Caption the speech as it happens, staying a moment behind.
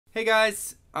Hey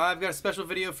guys, I've got a special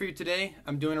video for you today.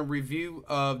 I'm doing a review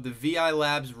of the VI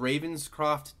Labs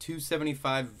Ravenscroft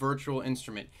 275 virtual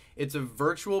instrument. It's a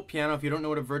virtual piano. If you don't know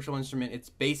what a virtual instrument, it's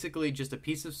basically just a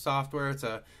piece of software. It's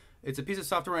a piece of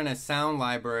software in a sound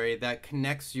library that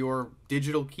connects your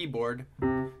digital keyboard.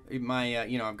 I've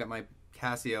got my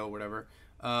Casio or whatever.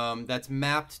 That's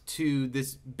mapped to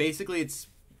this. Basically, it's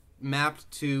mapped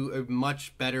to a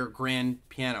much better grand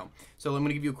piano. So I'm going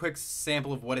to give you a quick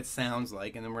sample of what it sounds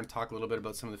like, and then we're going to talk a little bit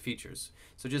about some of the features.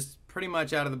 So just pretty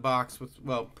much out of the box,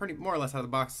 pretty more or less out of the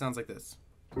box, it sounds like this.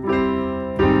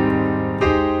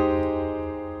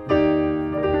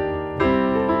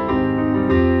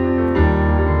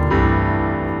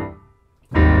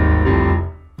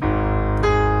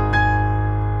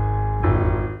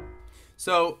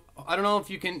 So I don't know if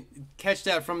you can catch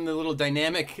that from the little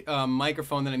dynamic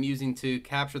microphone that I'm using to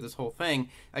capture this whole thing.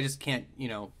 I just can't,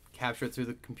 capture it through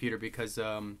the computer because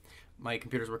my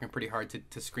computer's working pretty hard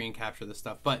to screen capture this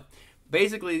stuff. But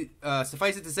basically,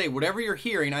 suffice it to say, whatever you're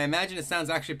hearing, I imagine it sounds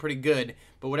actually pretty good,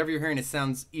 but whatever you're hearing, it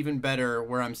sounds even better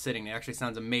where I'm sitting. It actually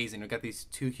sounds amazing. I've got these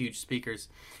two huge speakers.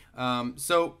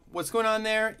 So what's going on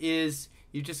there is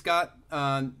you just got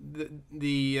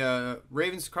the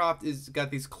Ravenscroft is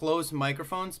got these closed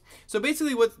microphones. So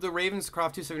basically what the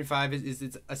Ravenscroft 275 is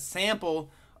it's a sample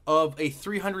of a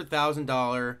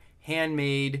 $300,000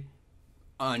 handmade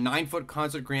 9-foot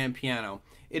concert grand piano.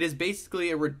 It is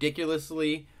basically a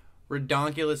redonkulously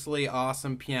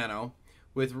awesome piano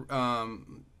with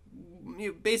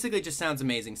it basically just sounds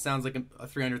amazing. Sounds like a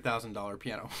 $300,000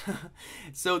 piano.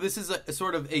 So this is a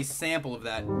sort of a sample of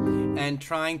that, and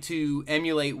trying to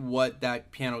emulate what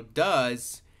that piano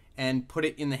does and put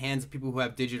it in the hands of people who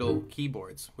have digital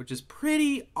keyboards, which is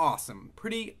pretty awesome,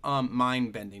 pretty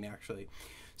mind-bending actually.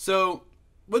 So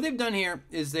what they've done here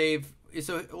is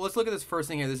so let's look at this first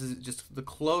thing here. This is just the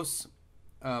close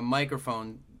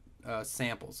microphone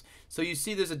samples. So you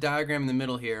see there's a diagram in the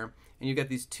middle here, and you've got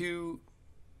these two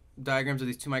diagrams of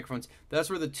these two microphones. That's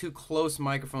where the two close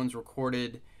microphones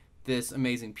recorded this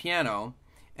amazing piano.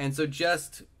 And so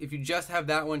if you just have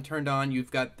that one turned on,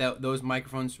 you've got those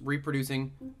microphones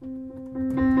reproducing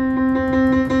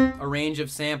a range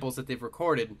of samples that they've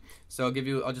recorded. So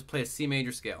I'll just play a C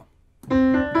major scale.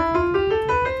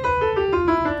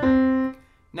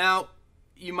 Now,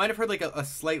 you might have heard like a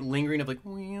slight lingering of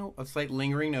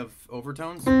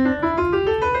overtones.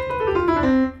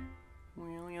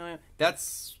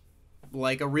 That's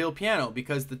like a real piano,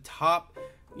 because the top,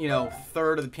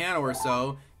 third of the piano or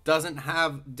so doesn't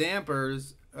have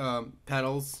dampers,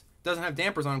 pedals, doesn't have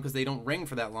dampers on them because they don't ring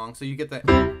for that long. So you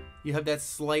have that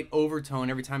slight overtone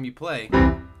every time you play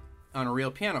on a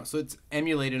real piano. So it's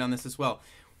emulated on this as well.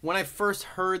 When I first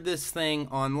heard this thing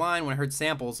online, when I heard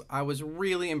samples, I was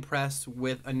really impressed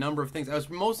with a number of things. I was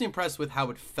mostly impressed with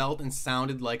how it felt and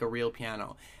sounded like a real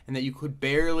piano, and that you could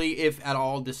barely, if at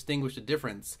all, distinguish the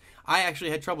difference. I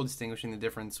actually had trouble distinguishing the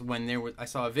difference when I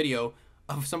saw a video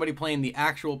of somebody playing the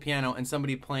actual piano and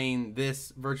somebody playing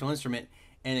this virtual instrument,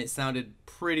 and it sounded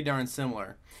pretty darn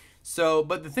similar. So,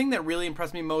 but the thing that really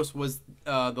impressed me most was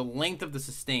the length of the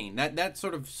sustain. That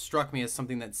sort of struck me as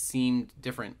something that seemed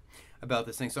different about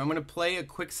this thing. So I'm going to play a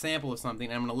quick sample of something,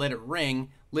 and I'm going to let it ring.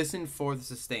 Listen for the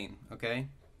sustain, okay?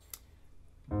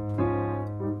 I'm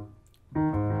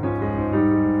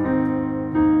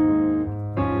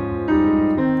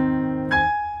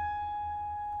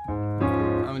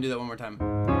going to do that one more time.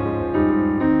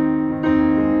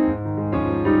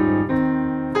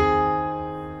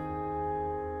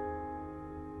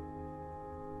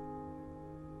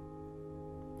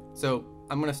 So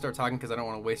I'm going to start talking because I don't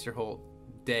want to waste your whole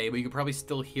day, but you can probably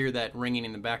still hear that ringing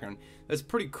in the background. That's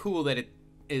pretty cool that it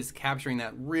is capturing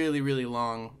that really, really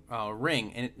long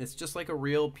ring, and it's just like a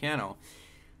real piano.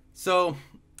 So,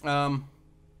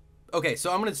 okay,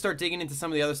 so I'm going to start digging into some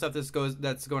of the other stuff that's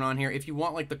going on here. If you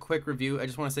want like the quick review, I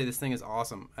just want to say this thing is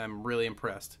awesome. I'm really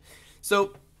impressed.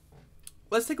 So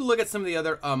let's take a look at some of the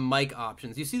other mic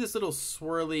options. You see this little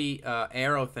swirly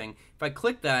arrow thing. If I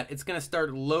click that, it's going to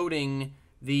start loading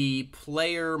the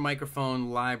player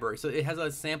microphone library. So it has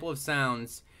a sample of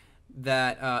sounds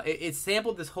that it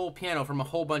sampled this whole piano from a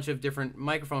whole bunch of different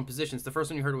microphone positions. The first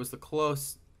one you heard was the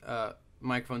close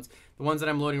microphones. The ones that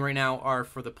I'm loading right now are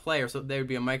for the player. So there would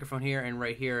be a microphone here and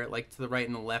right here, like to the right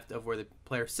and the left of where the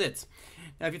player sits.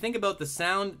 Now if you think about the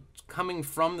sound coming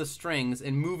from the strings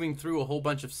and moving through a whole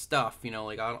bunch of stuff,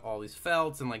 like all these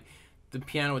felts and like the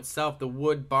piano itself, the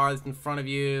wood bar that's in front of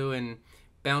you, and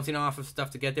bouncing off of stuff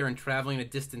to get there and traveling a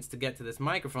distance to get to this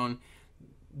microphone,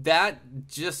 that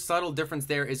just subtle difference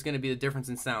there is going to be the difference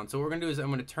in sound. So what we're going to do is I'm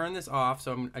going to turn this off.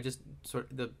 So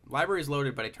the library is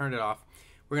loaded, but I turned it off.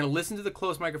 We're going to listen to the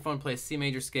close microphone play a C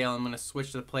major scale. I'm going to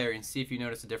switch to the player and see if you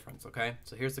notice a difference, okay?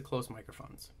 So here's the close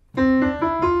microphones.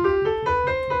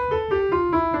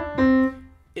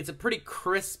 It's a pretty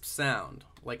crisp sound,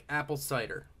 like apple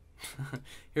cider.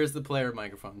 Here's the player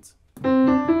microphones.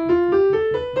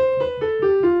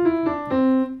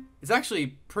 It's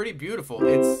actually pretty beautiful.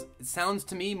 It sounds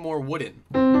to me more wooden.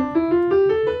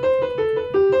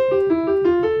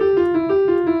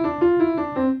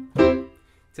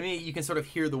 To me, you can sort of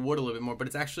hear the wood a little bit more, but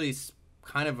it's actually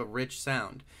kind of a rich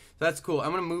sound. So that's cool.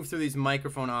 I'm going to move through these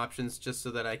microphone options just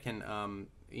so that I can,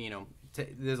 you know,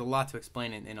 there's a lot to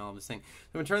explain in all of this thing. So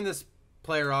I'm going to turn this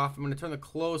player off. I'm going to turn the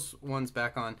close ones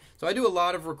back on. So I do a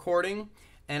lot of recording,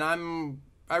 and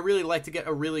I really like to get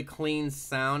a really clean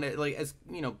sound, like, as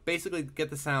you know, basically get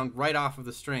the sound right off of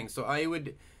the string. So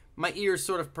my ears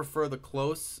sort of prefer the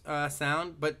close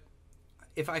sound, but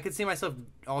if I could see myself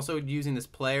also using this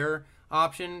player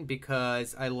option,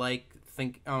 because I like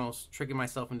almost tricking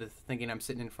myself into thinking I'm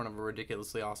sitting in front of a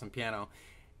ridiculously awesome piano,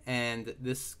 and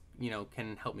this, you know,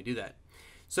 can help me do that.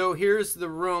 So here's the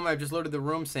room. I've just loaded the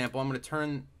room sample. I'm going to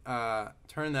turn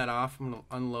that off. I'm going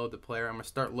to unload the player. I'm going to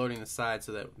start loading the side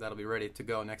so that'll be ready to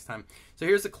go next time. So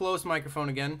here's the close microphone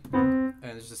again, and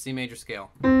there's a C major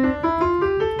scale.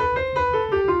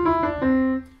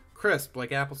 Crisp,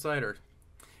 like apple cider.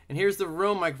 And here's the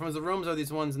room microphones. The rooms are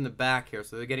these ones in the back here,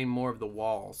 so they're getting more of the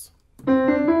walls. To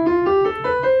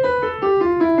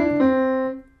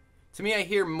me, I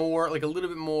hear more, like a little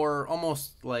bit more,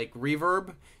 almost like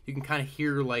reverb. You can kind of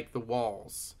hear like the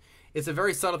walls. It's a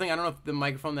very subtle thing. I don't know if the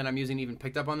microphone that I'm using even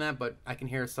picked up on that, but I can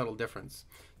hear a subtle difference.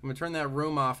 I'm going to turn that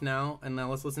room off now, and now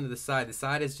let's listen to the side. The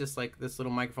side is just like this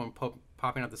little microphone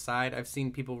popping out the side. I've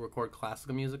seen people record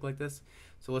classical music like this.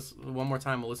 So one more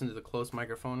time, we'll listen to the close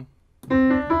microphone.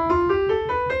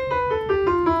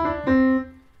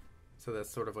 So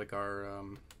that's sort of like our,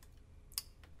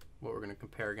 what we're going to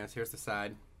compare against. Here's the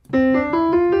side.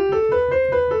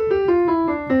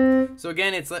 So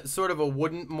again, it's sort of a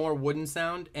more wooden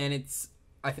sound, and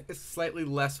I think it's slightly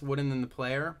less wooden than the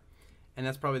player, and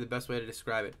that's probably the best way to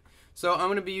describe it. So I'm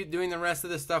going to be doing the rest of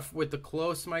this stuff with the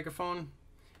close microphone,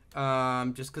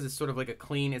 just because it's sort of like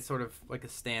it's sort of like a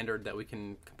standard that we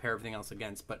can compare everything else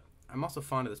against, but I'm also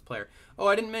fond of this player. Oh,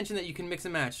 I didn't mention that you can mix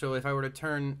and match, so if I were to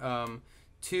turn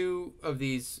two of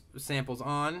these samples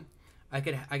on, I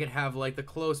could have like the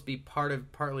close be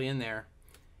partly in there,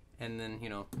 and then, you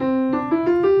know,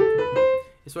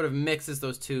 it sort of mixes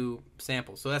those two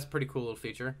samples. So that's a pretty cool little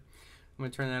feature. I'm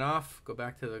going to turn that off, go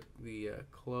back to the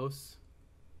close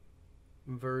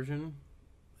version,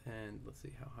 and let's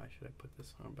see, how high should I put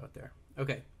this on? About there.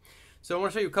 Okay. So I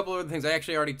want to show you a couple other things. I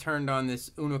actually already turned on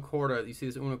this una corda. You see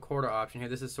this una corda option here.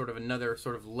 This is sort of another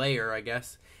sort of layer, I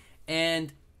guess.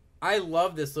 And I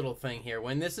love this little thing here.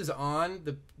 When this is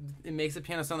on, it makes the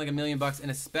piano sound like $1,000,000,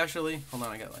 and especially, hold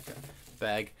on, I got like a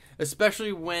bag.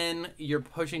 Especially when you're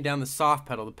pushing down the soft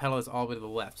pedal. The pedal is all the way to the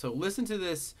left. So listen to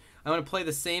this. I'm going to play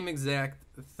the same exact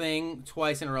thing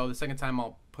twice in a row. The second time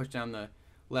I'll push down the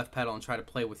left pedal and try to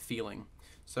play with feeling.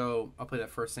 So I'll play that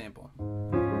first sample.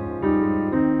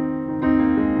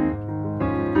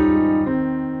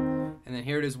 And then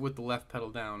here it is with the left pedal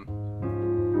down.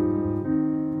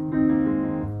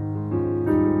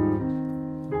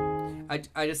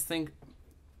 I just think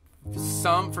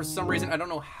for some reason, I don't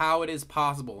know how it is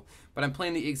possible, but I'm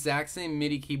playing the exact same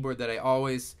MIDI keyboard that I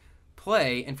always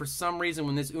play, and for some reason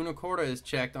when this una corda is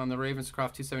checked on the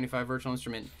Ravenscroft 275 virtual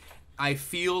instrument, I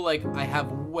feel like I have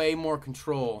way more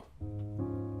control.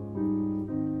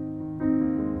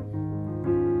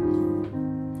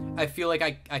 I feel like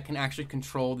I can actually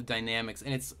control the dynamics,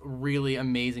 and it's a really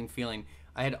amazing feeling.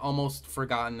 I had almost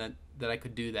forgotten that I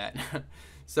could do that.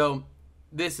 So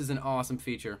this is an awesome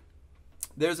feature.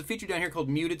 There's a feature down here called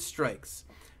muted strikes,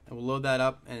 and we'll load that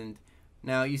up. And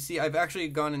now you see I've actually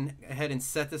gone ahead and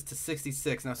set this to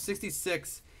 66. Now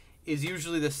 66 is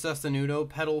usually the sostenuto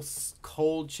pedal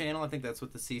cold channel. I think that's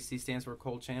what the CC stands for,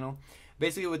 cold channel.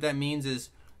 Basically what that means is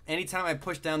anytime I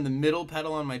push down the middle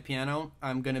pedal on my piano,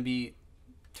 I'm going to be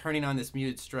turning on this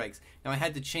muted strikes. Now I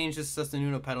had to change this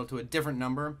sostenuto pedal to a different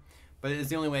number, but it's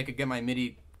the only way I could get my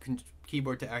MIDI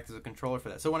keyboard to act as a controller for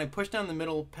that. So when I push down the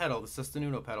middle pedal, the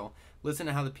sostenuto pedal, listen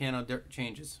to how the piano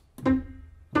changes.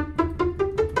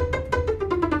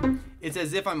 It's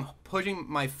as if I'm pushing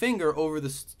my finger over the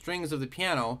strings of the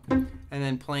piano and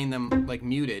then playing them like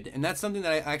muted. And that's something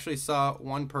that I actually saw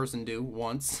one person do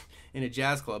once in a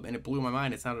jazz club, and it blew my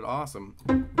mind. It sounded awesome.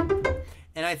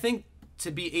 And I think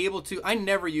to be able to, I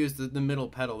never used the middle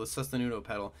pedal, the sostenuto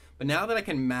pedal, but now that I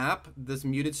can map this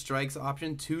muted strikes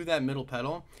option to that middle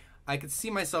pedal, I could see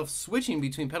myself switching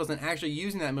between pedals and actually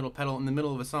using that middle pedal in the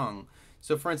middle of a song.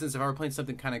 So for instance, if I were playing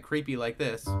something kind of creepy like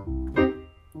this.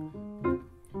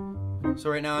 So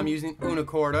right now I'm using una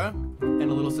corda and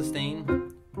a little sustain.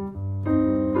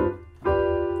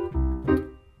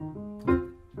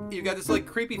 You've got this like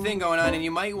creepy thing going on, and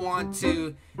you might want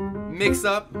to mix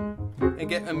up and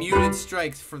get a muted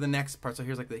strikes for the next part. So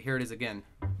here's like here it is again.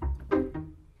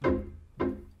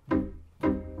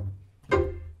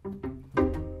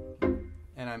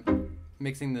 And I'm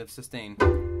mixing the sustain.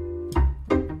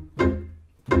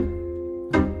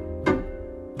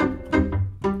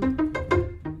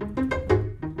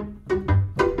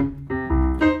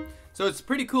 So it's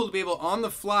pretty cool to be able on the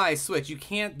fly switch. You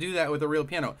can't do that with a real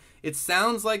piano. It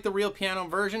sounds like the real piano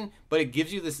version, but it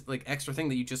gives you this like extra thing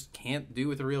that you just can't do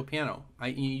with a real piano.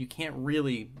 You can't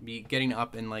really be getting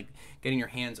up and like getting your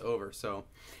hands over. So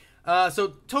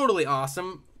totally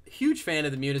awesome. Huge fan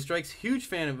of the muted strikes. Huge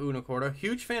fan of una corda.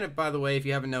 Huge fan of, by the way, if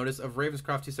you haven't noticed, of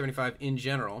Ravenscroft 275 in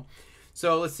general.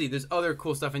 So let's see. There's other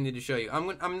cool stuff I need to show you.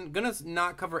 I'm gonna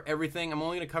not cover everything. I'm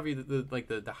only gonna cover you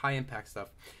the high impact stuff.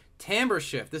 Timbre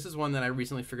shift. This is one that I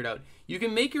recently figured out. You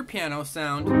can make your piano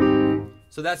sound,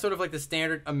 so that's sort of like the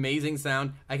standard amazing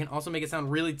sound. I can also make it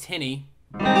sound really tinny,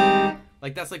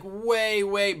 like that's like way,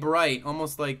 way bright,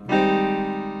 almost like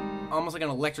an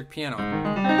electric piano.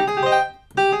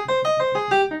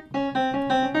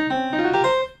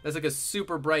 That's like a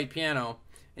super bright piano,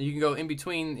 and you can go in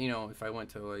between. You know, if I went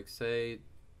to like say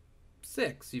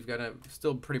 6, you've got a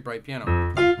still pretty bright piano.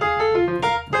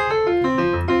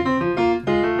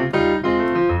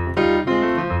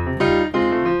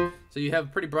 So you have a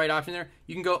pretty bright option there.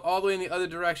 You can go all the way in the other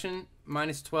direction,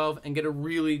 -12, and get a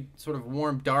really sort of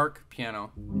warm, dark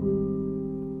piano.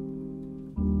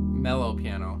 Mellow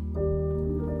piano.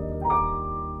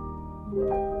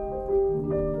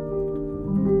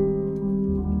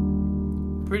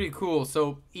 Pretty cool.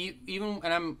 So even,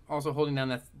 and I'm also holding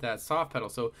down that soft pedal.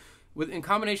 So in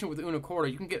combination with una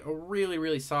corda, you can get a really,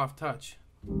 really soft touch.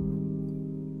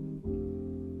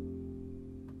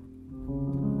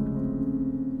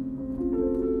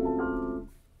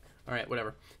 Alright,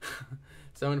 whatever.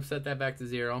 So I'm going to set that back to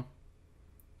 0.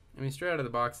 I mean, straight out of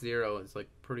the box, 0 is like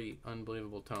pretty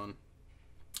unbelievable tone.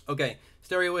 Okay,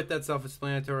 stereo width, that's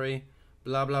self-explanatory.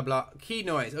 Blah, blah, blah. Key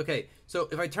noise. Okay, so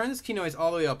if I turn this key noise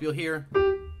all the way up, you'll hear...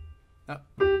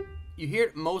 you hear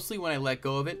it mostly when I let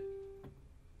go of it.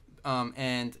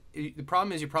 The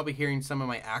problem is you're probably hearing some of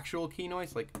my actual key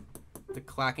noise, like the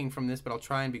clacking from this, but I'll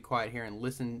try and be quiet here and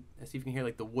listen and see if you can hear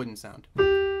like the wooden sound.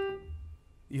 You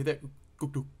hear that?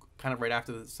 Kind of right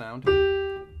after the sound.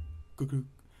 That would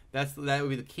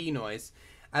be the key noise.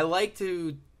 I like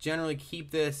to generally keep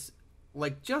this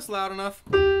like just loud enough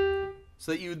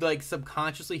so that you would like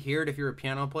subconsciously hear it if you're a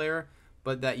piano player,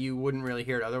 but that you wouldn't really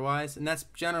hear it otherwise. And that's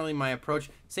generally my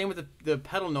approach. Same with the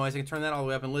pedal noise. I can turn that all the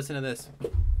way up and listen to this.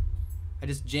 I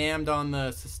just jammed on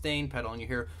the sustain pedal and you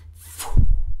hear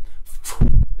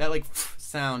that like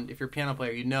sound. If you're a piano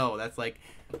player, you know that's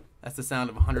the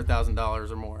sound of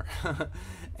 $100,000 or more.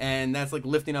 And that's like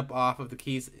lifting up off of the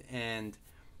keys, and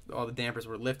all the dampers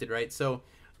were lifted, right? So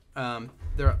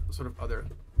there are sort of other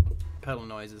pedal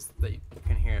noises that you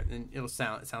can hear, and it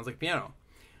sounds like piano.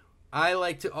 I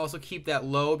like to also keep that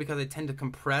low because I tend to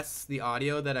compress the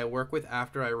audio that I work with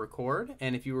after I record,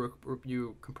 and if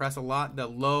you compress a lot, the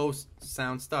low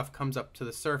sound stuff comes up to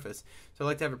the surface. So I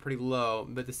like to have it pretty low,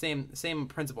 but the same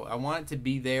principle. I want it to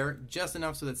be there just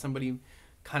enough so that somebody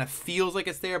kind of feels like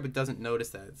it's there but doesn't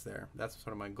notice that it's there. That's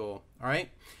sort of my goal. All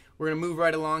right, we're gonna move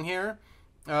right along here.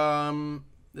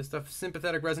 This stuff,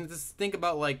 sympathetic resonance. Think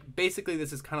about like basically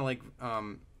this is kind of like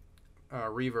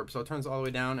reverb. So I'll turn this all the way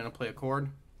down and I'll play a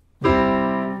chord,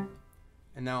 and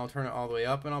now I'll turn it all the way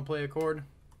up and I'll play a chord.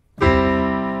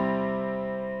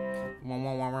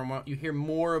 You hear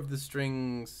more of the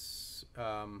strings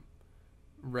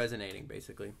resonating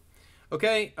basically.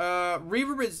 Okay,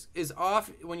 reverb is off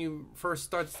when you first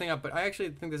start this thing up, but I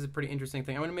actually think this is a pretty interesting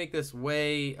thing. I'm going to make this use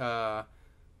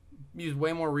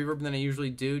way more reverb than I usually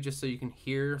do, just so you can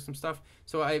hear some stuff.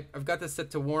 So I've got this set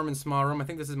to warm and small room. I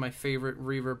think this is my favorite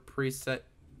reverb preset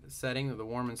setting, the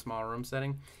warm and small room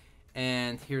setting.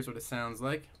 And here's what it sounds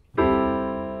like.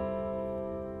 And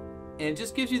it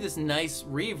just gives you this nice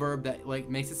reverb that like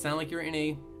makes it sound like you're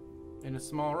in a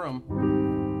small room.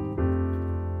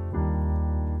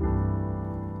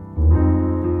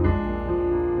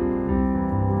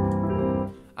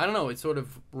 I don't know, it sort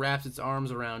of wraps its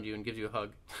arms around you and gives you a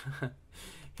hug.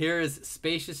 Here is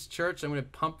Spacious Church. I'm going to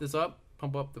pump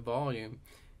up the volume,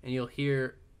 and you'll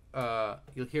hear that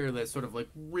sort of like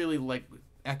really like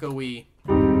echoey.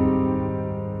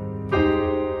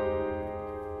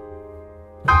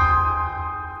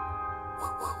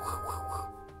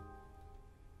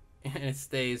 and it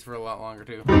stays for a lot longer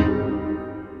too.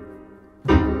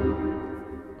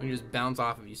 When you just bounce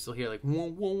off of it, you still hear like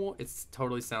whoa, whoa, whoa. It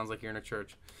totally sounds like you're in a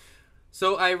church.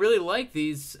 So I really like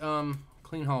these.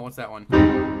 Clean hall, what's that one?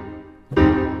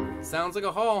 Sounds like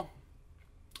a hall.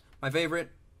 My favorite,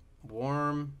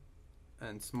 warm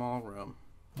and small room.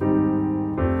 I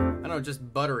don't know,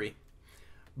 just buttery.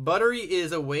 Buttery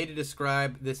is a way to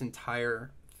describe this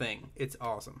entire thing. It's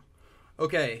awesome.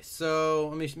 Okay, so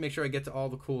let me make sure I get to all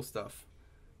the cool stuff.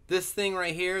 This thing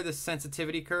right here, this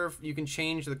sensitivity curve, you can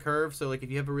change the curve. So like if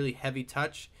you have a really heavy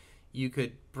touch, you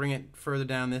could bring it further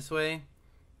down this way.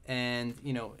 And,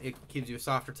 you know, it gives you a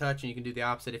softer touch, and you can do the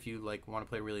opposite if you like want to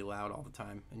play really loud all the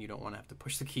time and you don't want to have to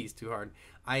push the keys too hard.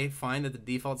 I find that the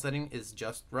default setting is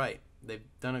just right. They've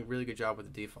done a really good job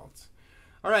with the defaults.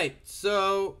 All right,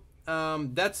 so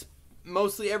that's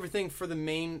mostly everything for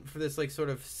this like sort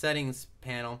of settings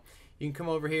panel. You can come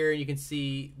over here and you can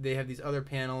see they have these other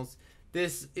panels.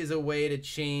 This is a way to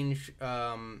change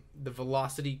the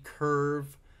velocity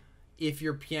curve. If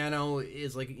your piano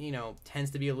is like, you know,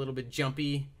 tends to be a little bit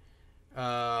jumpy,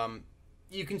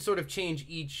 you can sort of change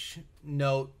each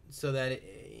note so that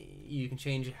you can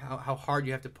change how hard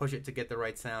you have to push it to get the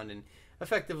right sound. And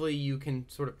effectively, you can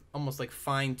sort of almost like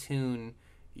fine-tune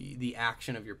the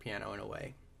action of your piano in a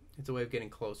way. It's a way of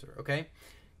getting closer, okay?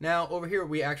 Now, over here,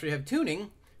 we actually have tuning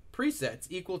presets.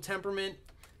 Equal temperament,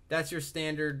 that's your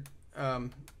standard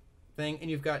thing.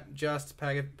 And you've got just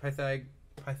Pythagore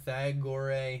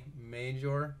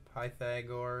major,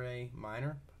 Pythagore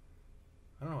minor.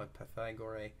 I don't know what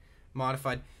Pythagore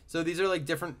modified. So these are like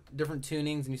different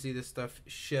tunings, and you see this stuff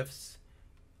shifts.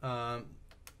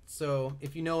 So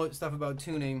if you know stuff about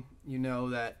tuning, you know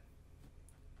that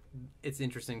it's an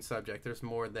interesting subject. There's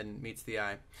more than meets the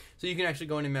eye. So you can actually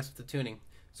go in and mess with the tuning.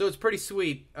 So it's pretty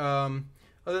sweet. Other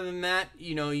than that,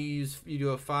 you know, you do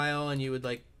a file and you would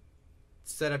like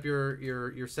set up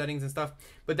your settings and stuff.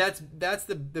 But that's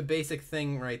the basic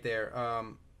thing right there.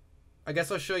 I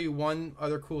guess I'll show you one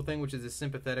other cool thing, which is the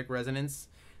sympathetic resonance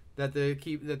that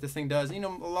this thing does. You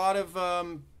know, a lot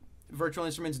of virtual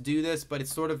instruments do this, but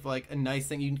it's sort of like a nice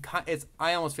thing.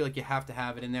 I almost feel like you have to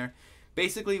have it in there.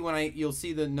 Basically, you'll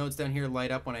see the notes down here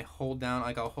light up when I hold down.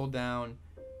 Like I'll hold down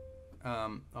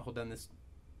this.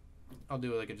 I'll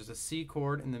do like just a C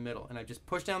chord in the middle, and I just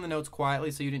push down the notes quietly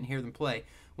so you didn't hear them play.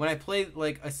 When I play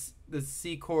like the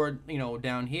C chord, you know,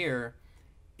 down here,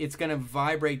 it's gonna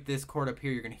vibrate this chord up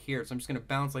here. You're gonna hear it. So I'm just gonna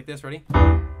bounce like this. Ready?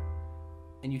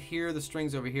 And you hear the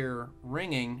strings over here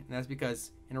ringing, and that's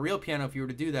because in a real piano, if you were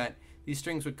to do that, these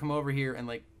strings would come over here and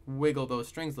like wiggle those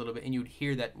strings a little bit, and you'd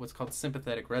hear that what's called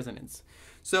sympathetic resonance.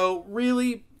 So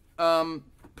really,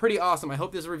 pretty awesome. I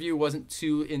hope this review wasn't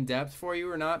too in-depth for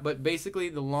you or not, but basically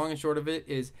the long and short of it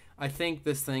is I think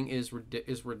this thing is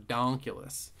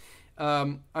redonkulous.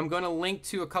 I'm going to link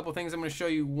to a couple things. I'm going to show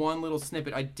you one little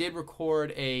snippet. I did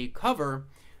record a cover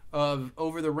of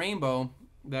Over the Rainbow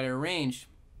that I arranged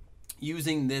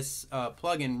using this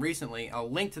plugin recently. I'll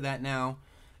link to that now,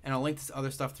 and I'll link to other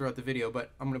stuff throughout the video,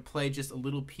 but I'm going to play just a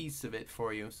little piece of it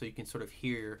for you so you can sort of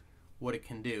hear what it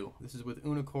can do. This is with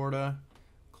Unicorda,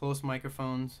 close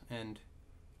microphones, and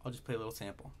I'll just play a little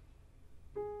sample.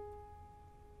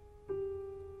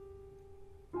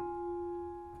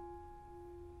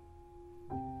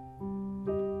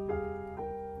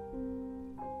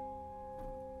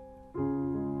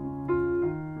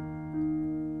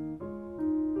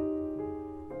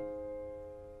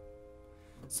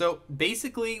 So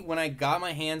basically, when I got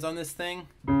my hands on this thing,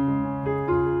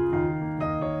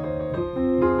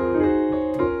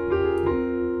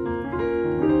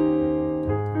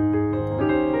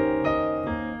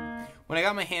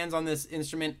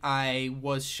 instrument, I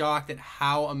was shocked at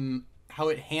how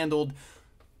it handled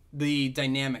the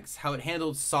dynamics, how it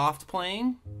handled soft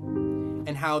playing,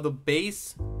 and how the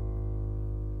bass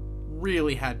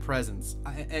really had presence.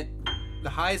 And the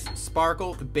highs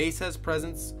sparkle, the bass has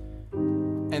presence,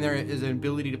 and there is an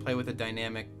ability to play with a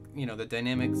dynamic, you know, the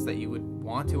dynamics that you would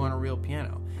want to on a real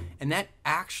piano. And that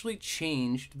actually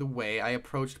changed the way I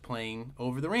approached playing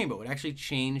Over the Rainbow. It actually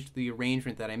changed the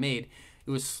arrangement that I made. It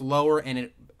was slower, and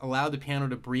it allowed the piano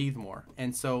to breathe more.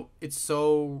 And so it's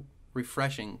so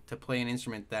refreshing to play an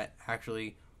instrument that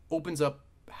actually opens up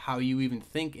how you even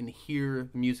think and hear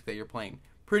the music that you're playing.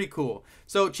 Pretty cool.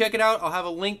 So check it out. I'll have a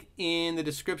link in the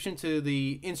description to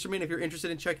the instrument if you're interested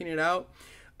in checking it out.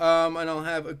 And I'll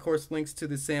have, of course, links to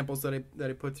the samples that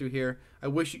I put through here. I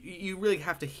wish you really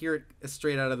have to hear it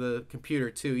straight out of the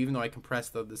computer too, even though I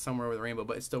compressed the Somewhere Over the Rainbow,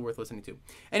 but it's still worth listening to.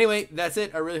 Anyway, that's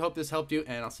it. I really hope this helped you,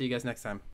 and I'll see you guys next time.